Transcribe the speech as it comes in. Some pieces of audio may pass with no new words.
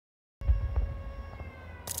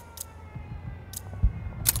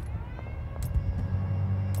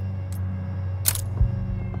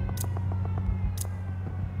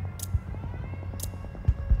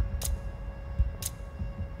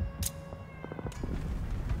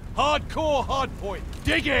Hardcore hardpoint.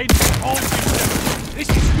 Dig in, hold yourself. This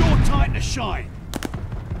is your time to shine.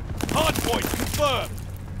 Hardpoint confirmed.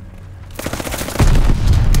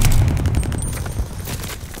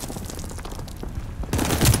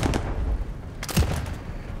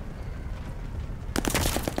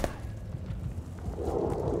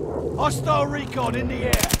 Hostile recon in the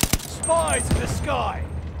air. Spies in the sky.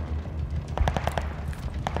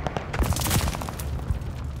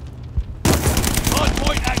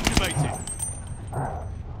 Hardpoint activated.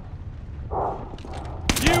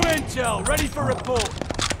 New intel ready for report.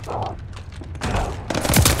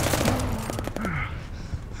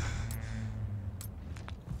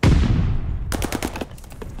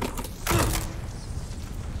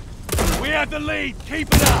 We have the lead.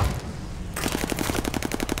 Keep it up.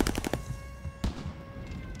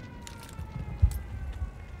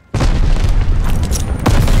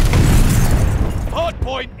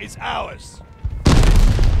 Hardpoint is ours.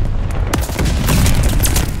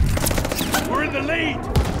 We're in the lead.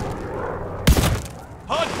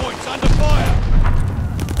 Hardpoint's under fire.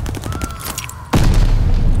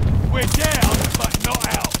 We're down, but not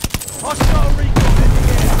out. Hostile recon in the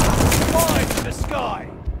air. Spies in the sky.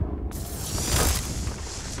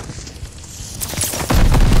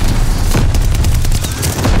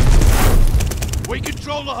 We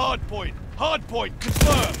control the hardpoint. Hardpoint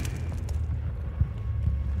confirmed.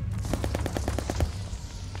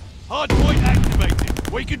 Hardpoint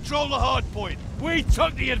activated. We control the hardpoint. We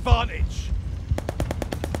took the advantage.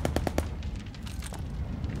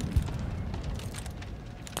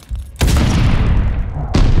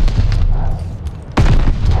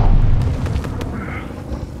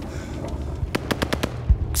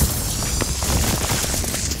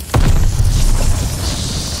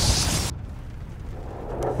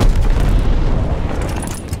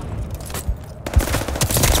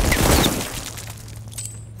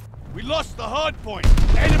 We lost the hardpoint.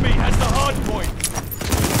 Enemy has the hardpoint.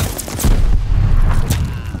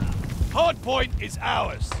 Hardpoint is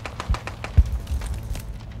ours.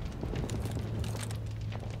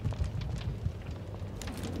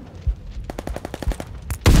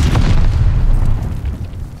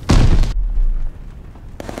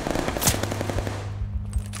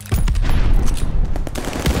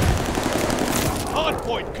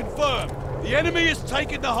 Hardpoint confirmed. The enemy has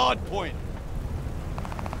taken the hardpoint.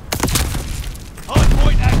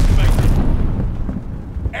 Hardpoint activated.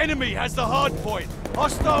 Enemy has the hardpoint.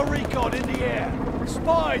 Hostile recon in the air.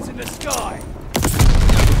 Spies in the sky.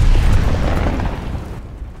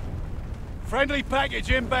 Friendly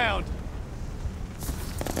package inbound.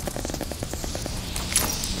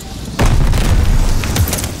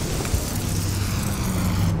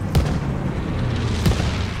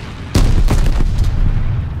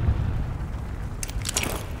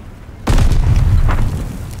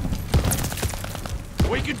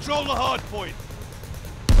 We control the hardpoint.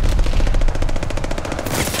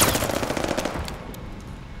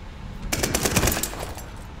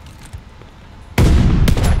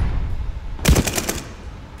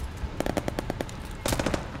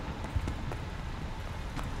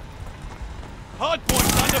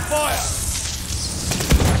 Hardpoint's under fire.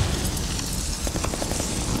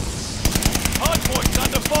 Hardpoint's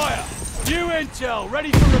under fire. New intel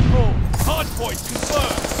ready for report. Hardpoint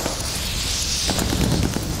confirmed.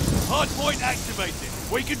 Hardpoint activated.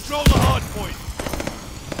 We control the hardpoint.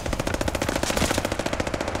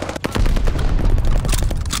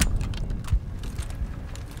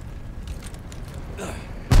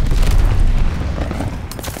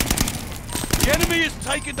 The enemy has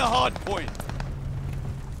taken the hardpoint.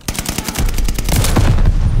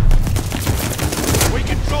 We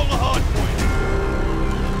control the hardpoint.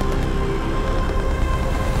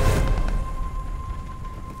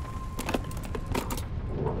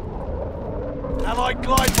 Allied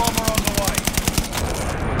glide bomber on the way.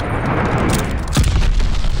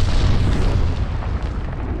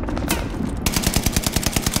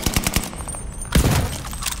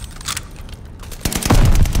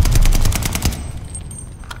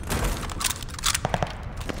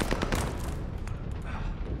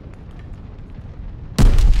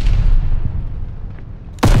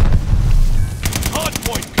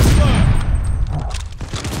 Hardpoint confirmed.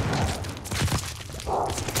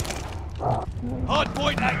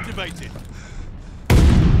 Hardpoint activated.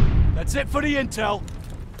 That's it for the intel.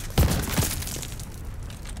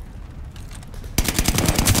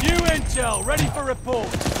 New intel ready for report.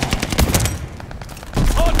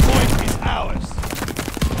 Hardpoint is ours.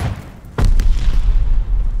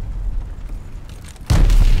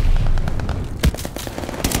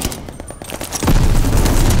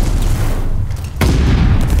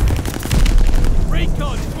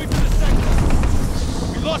 Recon, we've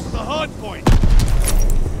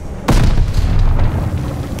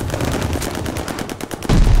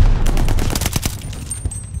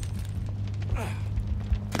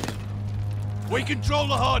control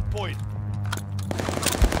the hard point.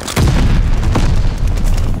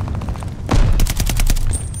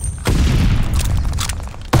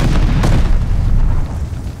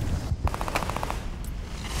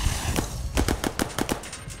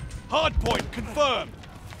 Hard point confirmed.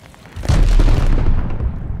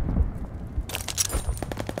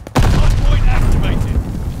 Hard point activated.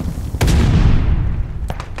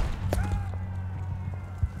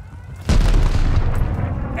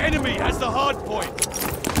 Enemy has the hard point.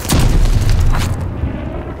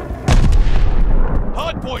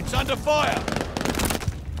 Hard point's under fire.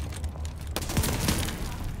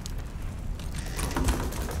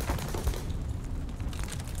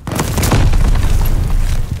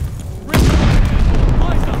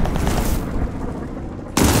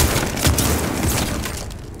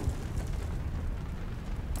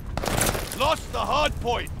 Lost the hard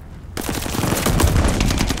point.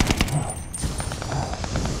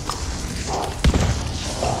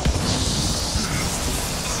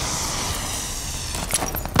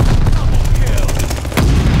 Double kill.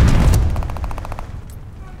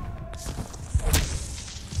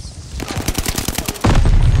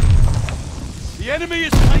 The enemy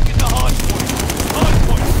is taking the hard point. Hard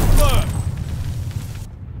point confirmed.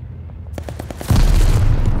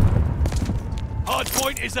 Hard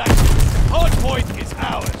point is active. Hard point is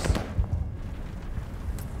ours.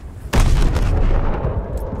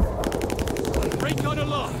 Recon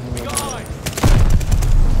aloft. We got eyes.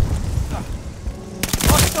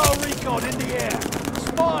 Hostile recon in the air.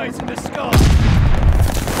 Spies in the sky.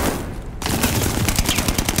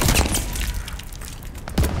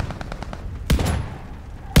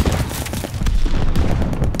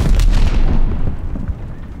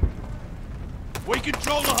 We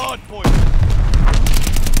control the hard point.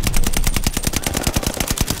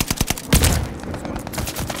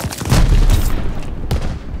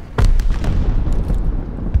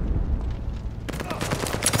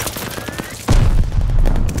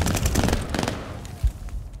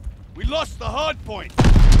 We lost the hard point.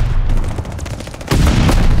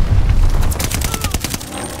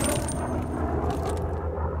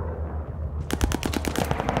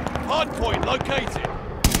 Hard point located.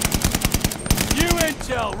 New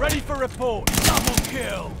intel ready for report. Double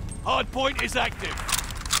kill. Hard point is active.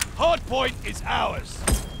 Hard point is ours.